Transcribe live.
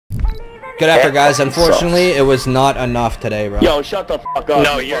Good effort, guys. Unfortunately, it was not enough today, bro. Yo, shut the fuck up.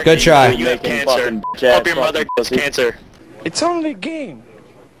 No, you're good try. You have cancer. Hope your mother gets cancer. It's only a game.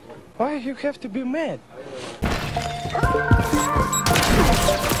 Why you have to be mad?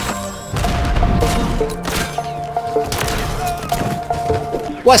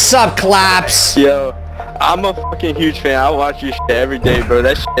 What's up, Claps? Yo, I'm a fucking huge fan. I watch your shit every day, bro.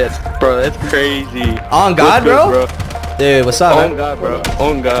 That shit, bro, that's crazy. On God, bro? Dude, what's up, man? On God, bro.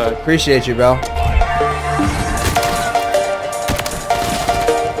 On God. Appreciate you, bro.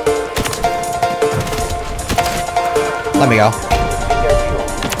 Let me go.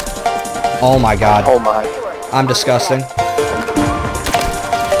 Oh my God. Oh my. I'm disgusting.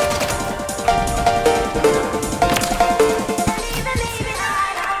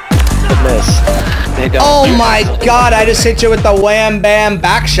 Oh my God, I just hit you with the wham bam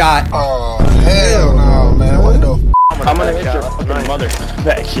back shot. Oh, hell no, man. What the f? I'm gonna hit your fucking mother.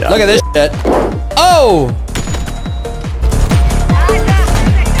 Back shot. Look at this shit. Oh!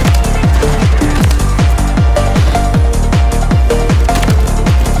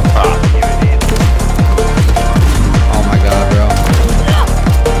 Oh my God, bro.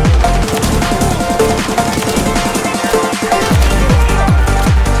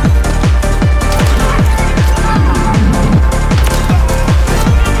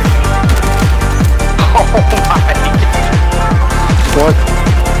 What?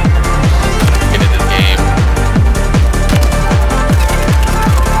 Get in this game.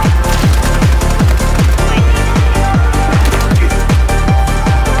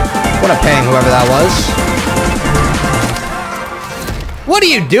 What a ping, whoever that was. What are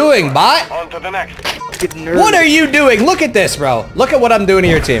you doing, bot? On to the next. What are you doing? Look at this, bro. Look at what I'm doing to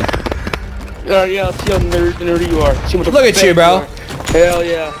your team. Yeah, see how nerdy you are. See what Look at you, bro. Hell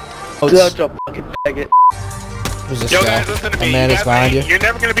yeah. Such a fucking faggot. Who's this Yo, guy? guys, listen to me. A man You is guys behind you. ain't- You're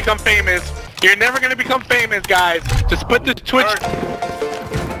never gonna become famous. You're never gonna become famous, guys. Just put the Twitch.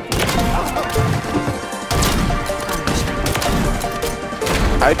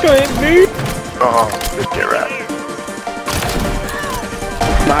 I couldn't move. Oh, this get right.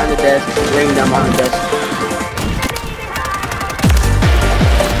 Behind the desk. Laying down behind the desk.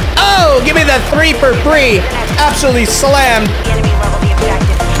 Oh, give me that 3 for free. Absolutely slammed.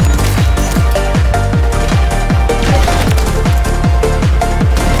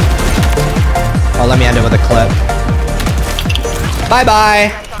 Oh, let me end it with a clip.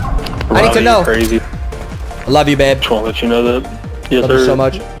 Bye-bye. I need to know. Crazy. I love you, babe. Just want to let you know that. Yes, Love you sir. so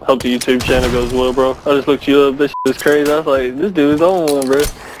much. Hope the YouTube channel goes well, bro. I just looked you up. This shit is crazy. I was like, this dude is on one, bro.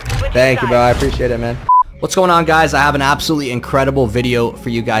 Thank you, bro. I appreciate it, man. What's going on, guys? I have an absolutely incredible video for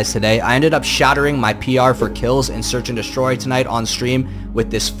you guys today. I ended up shattering my PR for kills in Search and Destroy tonight on stream with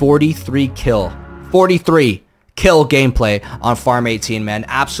this 43 kill gameplay on Farm 18, man.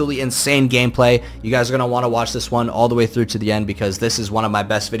 Absolutely insane gameplay. You guys are going to want to watch this one all the way through to the end because this is one of my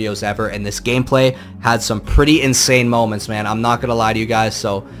best videos ever, and this gameplay had some pretty insane moments, man. I'm not going to lie to you guys,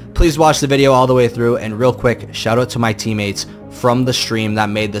 so please watch the video all the way through. And real quick, shout out to my teammates from the stream that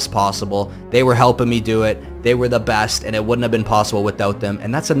made this possible. They were helping me do it. They were the best, and it wouldn't have been possible without them.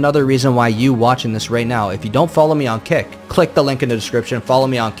 And that's another reason why you watching this right now, if you don't follow me on Kick, click the link in the description, follow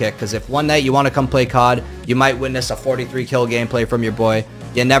me on Kick, because if one night you want to come play COD, you might witness a 43 kill gameplay from your boy.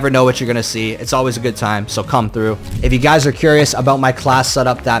 You never know what you're going to see. It's always a good time, so come through. If you guys are curious about my class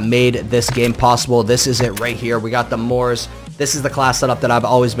setup that made this game possible, this is it right here. We got the Moors. This is the class setup that I've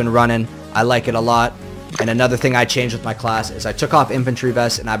always been running. I like it a lot. And another thing I changed with my class is I took off infantry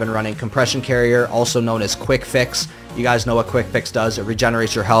vest and I've been running compression carrier, also known as quick fix. You guys know what quick fix does. It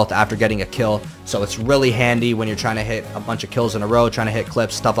regenerates your health after getting a kill. So it's really handy when you're trying to hit a bunch of kills in a row, trying to hit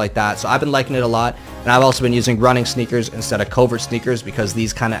clips, stuff like that. So I've been liking it a lot. And I've also been using running sneakers instead of covert sneakers because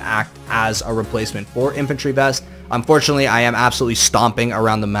these kind of act as a replacement for infantry vest. Unfortunately, I am absolutely stomping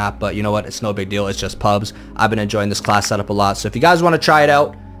around the map, but you know what? It's no big deal. It's just pubs. I've been enjoying this class setup a lot. So if you guys want to try it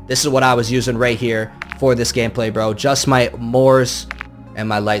out, this is what I was using right here for this gameplay, bro. Just my Moors and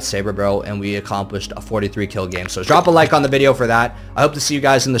my lightsaber, bro, and we accomplished a 43 kill game. So drop a like on the video for that. I hope to see you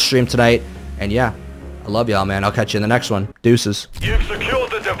guys in the stream tonight. And yeah, I love y'all, man. I'll catch you in the next one. Deuces. You've secured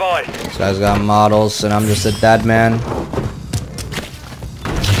the device. This guy's got models, and I'm just a dead man.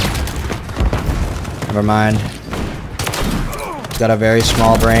 Never mind. He's got a very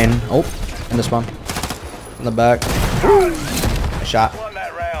small brain. Oh, in this one. In the back. A shot.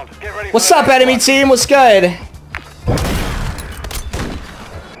 What's up, enemy team? What's good?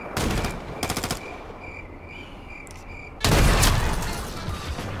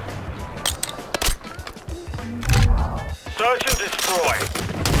 Search and destroy.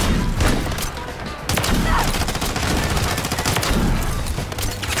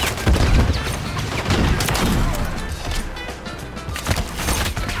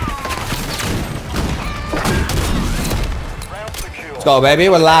 Let's go, baby.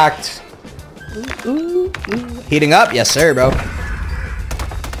 We're locked. Heating up? Yes, sir, bro.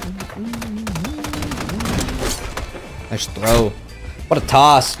 Nice throw. What a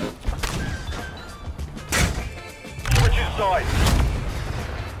toss.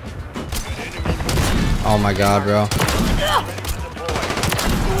 Oh my god, bro.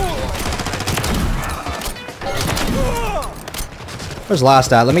 Where's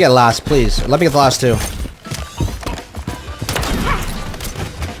last at? Let me get last, please. Let me get the last two.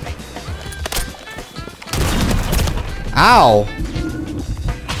 Ow!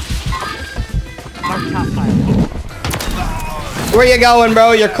 Where you going,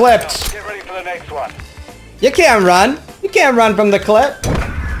 bro? You're clipped. Get ready for the next one. You can't run. You can't run from the clip.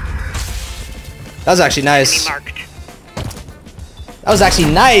 That was actually nice. That was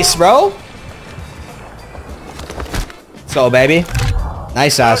actually nice, bro. Let's go, baby.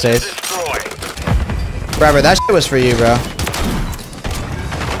 Nice assays. Forever, that shit was for you, bro.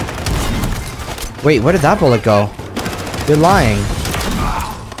 Wait, where did that bullet go? You're lying.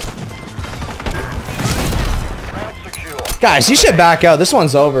 Guys, you should back out. This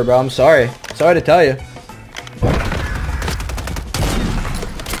one's over, bro. I'm sorry. Sorry to tell you.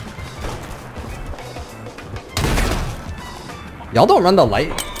 Y'all don't run the light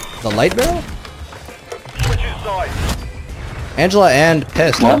barrel? Angela and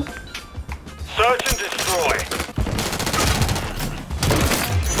Pissed, huh? Search and destroy.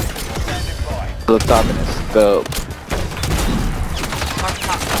 Look up in a scope.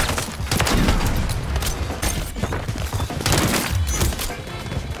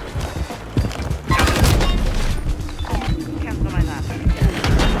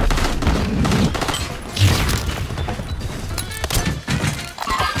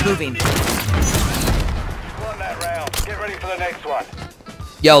 Moving. Won that round. Get ready for the next one.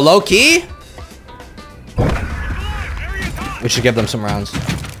 Yo, low key? We should give them some rounds.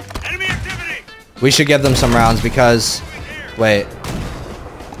 We should give them some rounds because... Wait.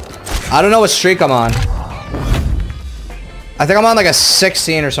 I don't know what streak I'm on. I think I'm on like a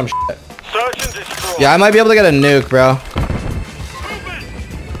 16 or some shit. Search and destroy. Yeah, I might be able to get a nuke, bro.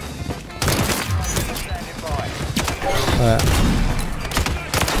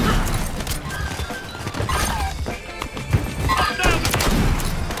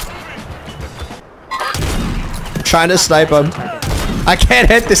 Trying to snipe him. I can't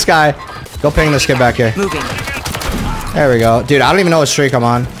hit this guy. Go ping this kid back here. Moving. There we go. Dude, I don't even know what streak I'm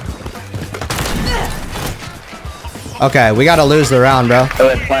on. Okay, we gotta lose the round, bro. Oh,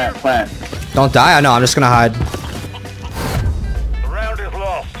 wait, plant. Don't die? I know, I'm just gonna hide. The round is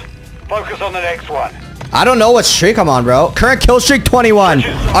lost. Focus on the next one. I don't know what streak I'm on, bro. Current kill streak 21.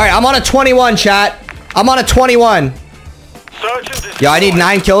 Alright, I'm on a 21, chat. I'm on a 21. Search and destroy. Yo, I need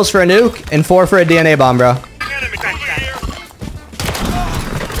 9 kills for a nuke and 4 for a DNA bomb, bro.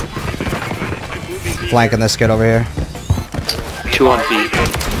 Flanking this kid over here. 2 on feet.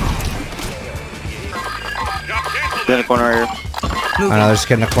 In the corner right here. I know there's a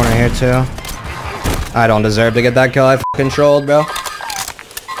kid in the corner here too. I don't deserve to get that kill. I fucking trolled, bro.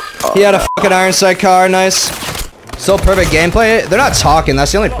 He had a fucking iron sight car. Nice. So perfect gameplay. They're not talking.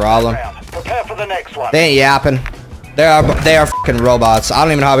 That's the only problem. Prepare for the next one. They ain't yapping. They are fucking robots. I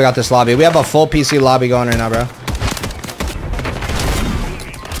don't even know how we got this lobby. We have a full PC lobby going right now, bro.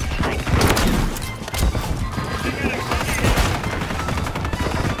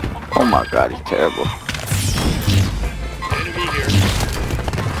 Oh my god, he's terrible.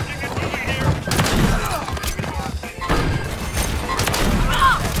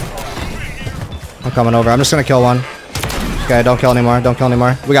 I'm coming over. I'm just gonna kill one. Okay, don't kill anymore. Don't kill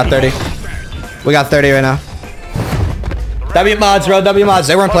anymore. We got 30. We got 30 right now. W mods, bro. W mods.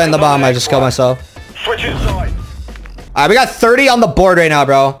 They weren't playing the bomb. I just killed myself. Switch inside. Alright, we got 30 on the board right now,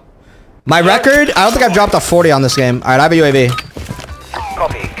 bro. My record, I don't think I've dropped a 40 on this game. Alright, I have a UAV.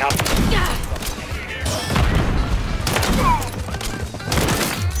 Copy. Count.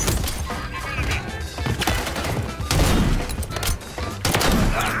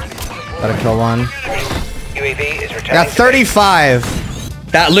 Gotta kill one. UAV is returning. I got 35.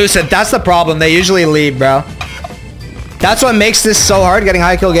 That Lucid, that's the problem. They usually leave, bro. That's what makes this so hard getting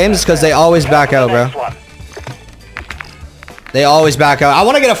high kill games, is because they always back out, bro. They always back out. I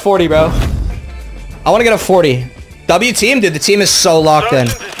want to get a 40, bro. I want to get a 40. W team, dude, the team is so locked in.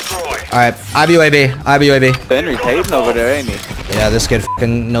 Alright, I have UAV. I have UAV. Henry's hating over there, ain't he? Yeah, this kid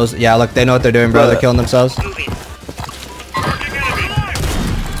fucking knows. Yeah, look, they know what they're doing, bro. They're killing themselves.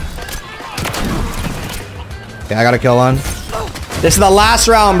 Okay, I gotta kill one. This is the last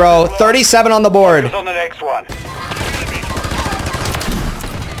round, bro. 37 on the board. On the next one.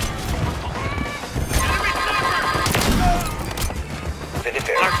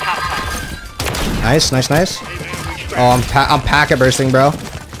 Nice, nice, nice. Oh, I'm packet bursting, bro.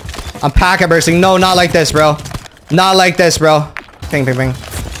 I'm packet bursting. No, not like this, bro. Not like this, bro. Ping, ping, ping.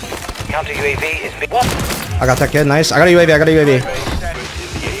 Counter UAV is big. I got that kid. Nice. I got a UAV. I got a UAV.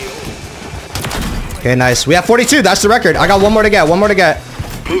 Okay, nice. We have 42. That's the record. I got one more to get. One more to get.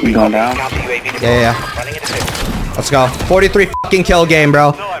 You going down? Yeah. Let's go. 43 fucking kill game,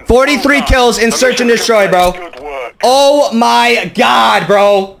 bro. 43 kills in search and destroy, bro. Oh my god,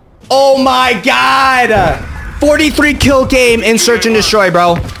 bro. Oh my god. 43 kill game in search and destroy,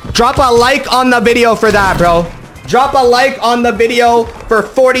 bro. Drop a like on the video for that, bro. Drop a like on the video for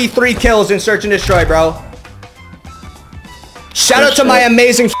 43 kills in search and destroy, bro. Shout out to my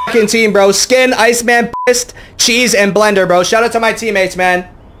amazing fucking team, bro. Skin, Iceman, Pissed, Cheese, and Blender, bro. Shout out to my teammates, man.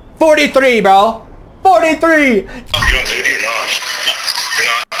 43, bro. 43.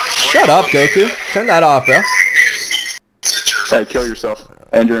 Shut up, Goku. Turn that off, bro. Hey, kill yourself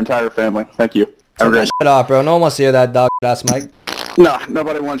and your entire family. Thank you. Turn that shit off, bro. No one wants to hear that dog ass mic. No,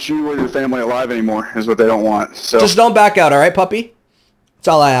 nobody wants you or your family alive anymore, is what they don't want. So just don't back out, alright, puppy? That's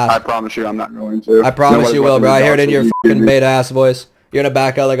all I ask. I promise you I'm not going to. I promise you will, bro. I hear it in your fucking beta ass voice. You're gonna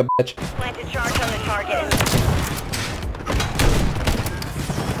back out like a bitch. Planted charge on the target.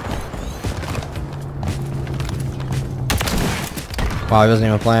 Wow, he wasn't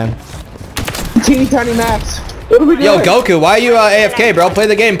even playing. Teeny tiny maps. What are we doing? Yo, Goku, why are you AFK, bro? Play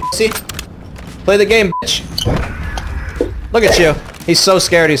the game, pussy. Play the game, bitch. Look at you. He's so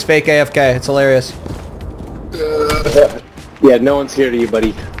scared he's fake AFK. It's hilarious. Yeah, no one's here to you,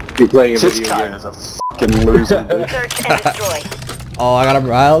 buddy. You're playing a video game. Is a fucking loser. Search and destroy. Oh, I got him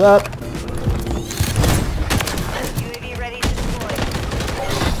riled up. UAV ready to deploy.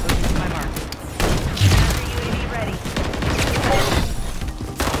 Moving to my mark. UAV ready.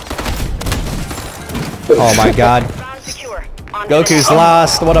 Oh my god. Ground secure. On Goku's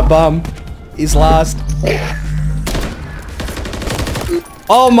lost. What a bum. He's lost.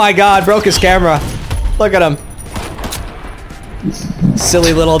 Oh my god, broke his camera. Look at him.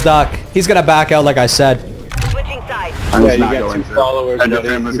 Silly little duck. He's gonna back out like I said. Switching sides. I'm Yeah, just you not got going two to. followers, And your buddy.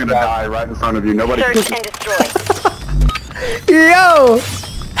 family's gonna die right in front of you. Nobody. Search and destroy. Yo!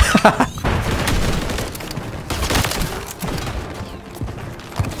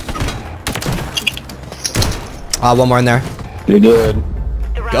 One more in there. You did.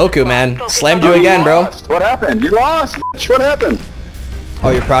 Goku, man. Slammed you again, bro. What happened? You lost. What happened? Oh,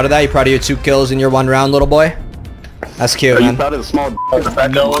 you're proud of that? You're proud of your 2 kills in your 1 round, little boy? That's cute, Are you man. proud of the small?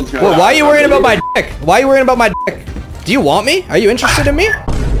 No one's Well, why are you worrying about my dick? Why are you worrying about my dick? Do you want me? Are you interested in me?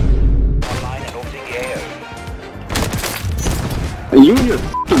 You and your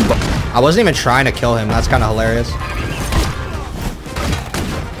I wasn't even trying to kill him. That's kind of hilarious.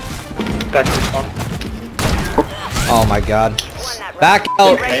 Oh my god. Back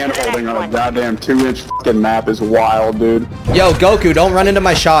out. hand holding on a goddamn 2-inch fucking map is wild, dude. Yo, Goku, don't run into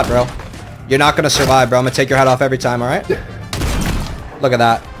my shot, bro. You're not gonna survive, bro. I'm gonna take your head off every time, alright? Look at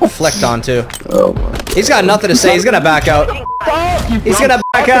that. Flicked on, too. Oh my. He's got nothing to say. He's gonna back out. He's gonna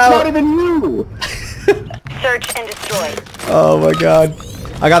back It's not out. even you. Search and destroy. Oh my god.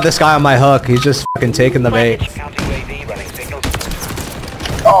 I got this guy on my hook. He's just fucking taking the bait.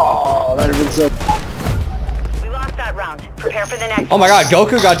 Oh, that would have been so... We lost that round. Prepare for the next. Oh my god,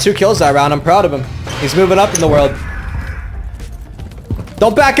 Goku got 2 kills that round. I'm proud of him. He's moving up in the world.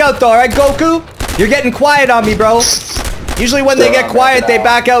 Don't back out though, alright, Goku? You're getting quiet on me, bro. Usually when they get quiet, they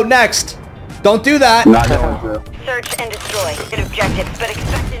back out next. Don't do that. Not going to. Search and destroy. Get objectives, but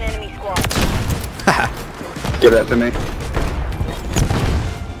expect an enemy squad. Give that to me.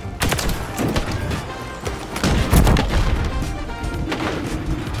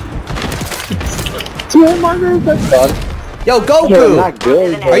 Yo, Not Goku!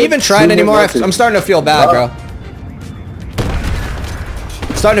 good. Are you even trying anymore? I'm starting to feel bad, bro.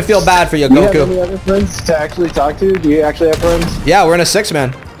 I'm starting to feel bad for you, Do you have any Goku. other friends to actually talk to? Do you actually have friends? Yeah, we're in a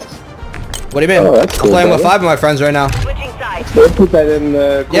 6-man. What do you mean? Oh, that's I'm cool, playing with buddy. 5 of my friends right now. Switching sides. We'll put that in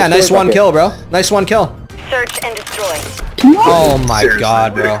the... Yeah, nice 1 kill, bro. Nice 1 kill. Search and destroy. Oh my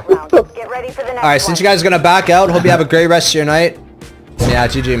god, bro. Round. Get ready for the next Alright, since you guys are gonna back out, hope you have a great rest of your night. Yeah,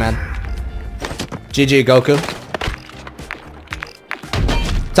 GG, man. GG, Goku.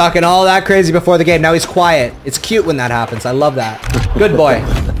 Talking all that crazy before the game. Now he's quiet. It's cute when that happens. I love that. Good boy.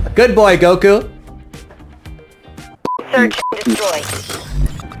 Good boy, Goku. Search and destroy.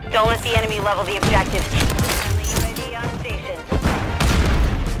 Don't let the enemy level the objectives. Friendly UAV on station.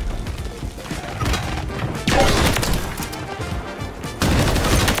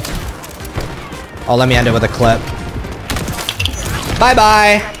 Oh, let me end it with a clip.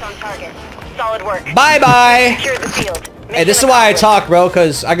 Bye-bye. That's on target. Solid work. Bye-bye. Secure the field. Hey, this is why I talk, bro,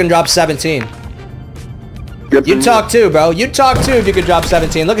 because I can drop 17. Good for You'd talk too, bro. You'd talk too if you could drop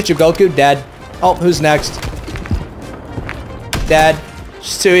 17. Look at you, Goku. Dead. Oh, who's next? Dead.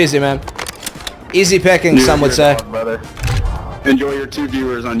 It's too easy, man. Easy picking, some would say. Brother. Enjoy your 2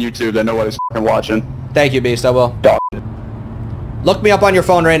 viewers on YouTube that know what is f***ing watching. Thank you, Beast. I will. Look me up on your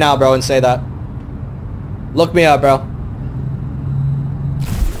phone right now, bro, and say that. Look me up, bro.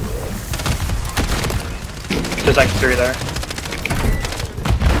 There's like 3 there.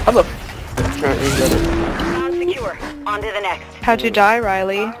 How the Secure. On to the next. How'd you die,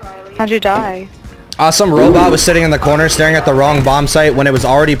 Riley? How'd you die? Some robot was sitting in the corner staring at the wrong bomb site when it was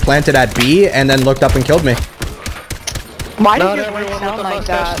already planted at B and then looked up and killed me. Why did your voice sound like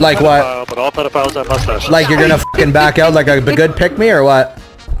that? Like what? But all pedophiles have mustaches. Like you're gonna f***ing back out like a good pick me or what?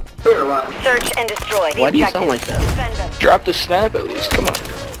 Search and destroy the Why do you objective. sound like that? Defend them. Drop the snap at least. Come on.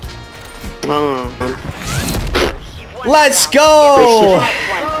 You've won Let's the round. go!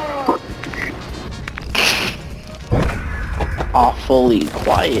 Awfully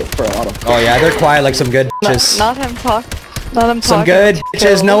quiet for a lot of. Oh yeah, they're quiet like some good bitches. Not him talk. Not him Some talking. good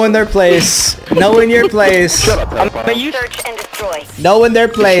bitches knowing their place. Knowing your place. But you Search and destroy. Knowing their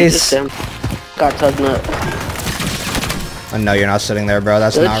place. got tugged up. Oh, no, you're not sitting there, bro.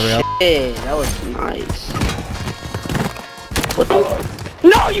 That's not real. Shit, that was nice. What the?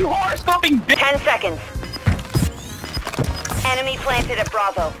 No, you horse fucking bitch! 10 seconds. Enemy planted at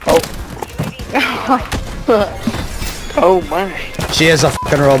Bravo. Oh my. She is a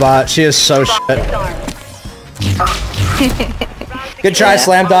fucking robot. She is so shit. Disarmed. Good try,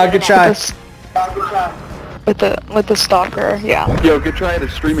 Slam Dog. Good try. With the stalker, yeah. Yo, good try at a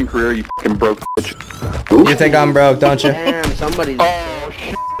streaming career, you fucking broke bitch. You think I'm broke, don't you? Damn, somebody's. Oh,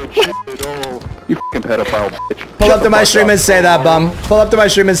 shit, oh. You fucking pedophile bitch. Pull up to my stream and say that, bum. Pull up to my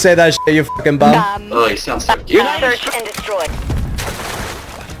stream and say that shit, you fucking bum. Oh, he sounds so cute. Search and destroy.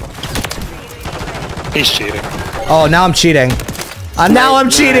 He's cheating. Oh, now I'm cheating. Now I'm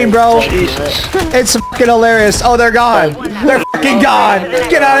cheating, bro. It's fucking hilarious. Oh, they're gone. They're fucking gone.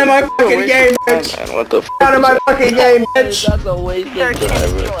 Get out of my fucking game, bitch. What the? Get out of my fucking game, bitch. That's a waste of Search and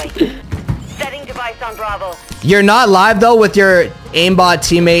time. destroy. Setting device on Bravo. You're not live, though, with your aimbot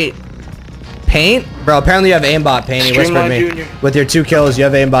teammate Paint? Bro, apparently you have aimbot Paint. He whispered me. Junior. With your 2 kills, you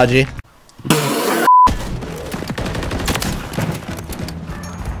have aimbot G.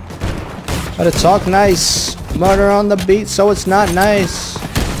 Try to talk nice. Murder on the beat, so it's not nice.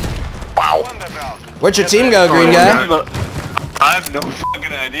 Wow. Where'd your team go, green guy? I have no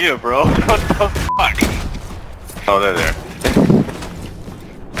fucking idea, bro. What the fuck? Oh, they're there.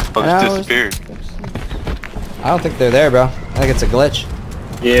 Oh, just disappeared. I don't think they're there, bro. I think it's a glitch.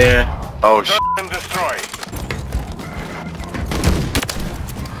 Yeah. Oh, shit. And destroy.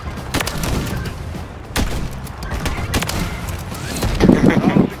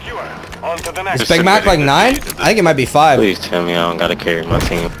 On to the next. Is Big Mac like 9? I think it might be 5. Please tell me I don't gotta carry my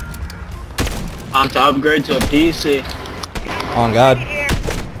team. I'm to upgrade to a PC. Oh God.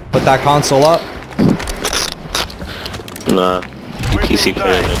 Put that console up. Nah. You PC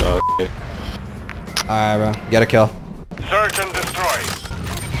player, dog. Alright, bro. Get a kill. Search and destroy.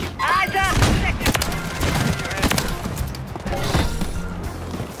 Eyes up.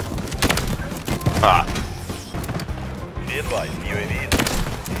 Ah. Be advised, UAV.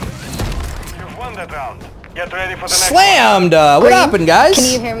 You've won that round. Get ready for the next Slammed! What happened, guys?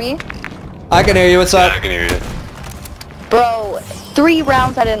 Can you hear me? I can hear you. What's one. up? Yeah, I can hear you. Bro, 3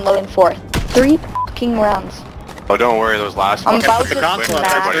 rounds I didn't load in for. 3 fucking rounds. Oh, don't worry, those last I'm ones. about Put the to console up,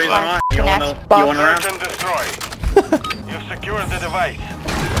 smash everybody's my like, Xbox. Search and destroy. You've secured the device.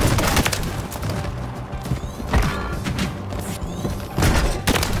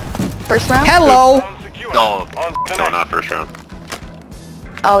 First round? Hello! No, no, not first round.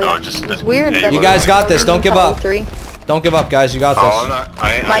 Oh No, yeah, just it's weird. yeah, that You we guys got were this. Don't give level up. 3. Don't give up, guys. You got Oh, I'm this. not.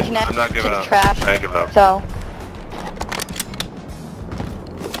 My I'm connection not giving is up. trash. I ain't giving up. So,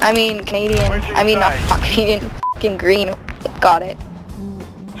 I mean Canadian. I mean not Canadian. Fucking green. Got it.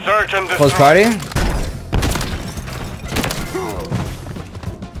 Search and destroy. Close party?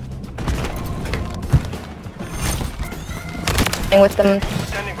 And with them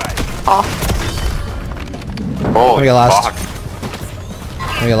Standing by. off. Oh, Let me get last. fuck.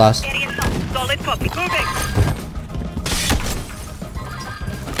 Let me get last. Getting in solid copy. Moving.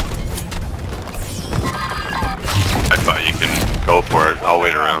 I thought you can go for it. I'll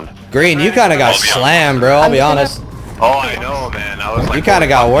wait around. Green, you kind of got slammed, bro. I'll be honest. Oh, I know, man. I was like, You kinda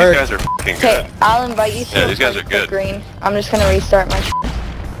got these worked. guys are fucking Okay, good. I'll invite you to Yeah, these guys are the good. green. I'm just gonna restart my.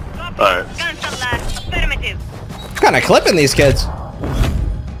 Alright. Affirmative. I'm kind of clipping these kids.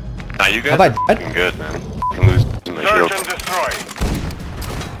 Nah, you guys Have I are died? fucking good, man. I'm losing my shield. Search and destroy.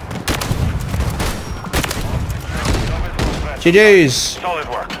 GG's. Solid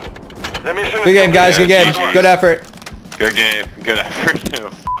work. The mission Good game, guys. Good game. Good effort. Good game. Good effort.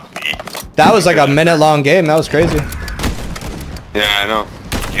 That was like a minute-long game. That was crazy. Yeah, I know.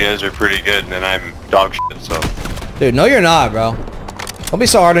 You guys are pretty good, and I'm dog shit, so. Dude, no you're not, bro. Don't be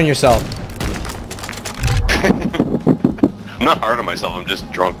so hard on yourself. I'm not hard on myself. I'm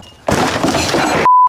just drunk.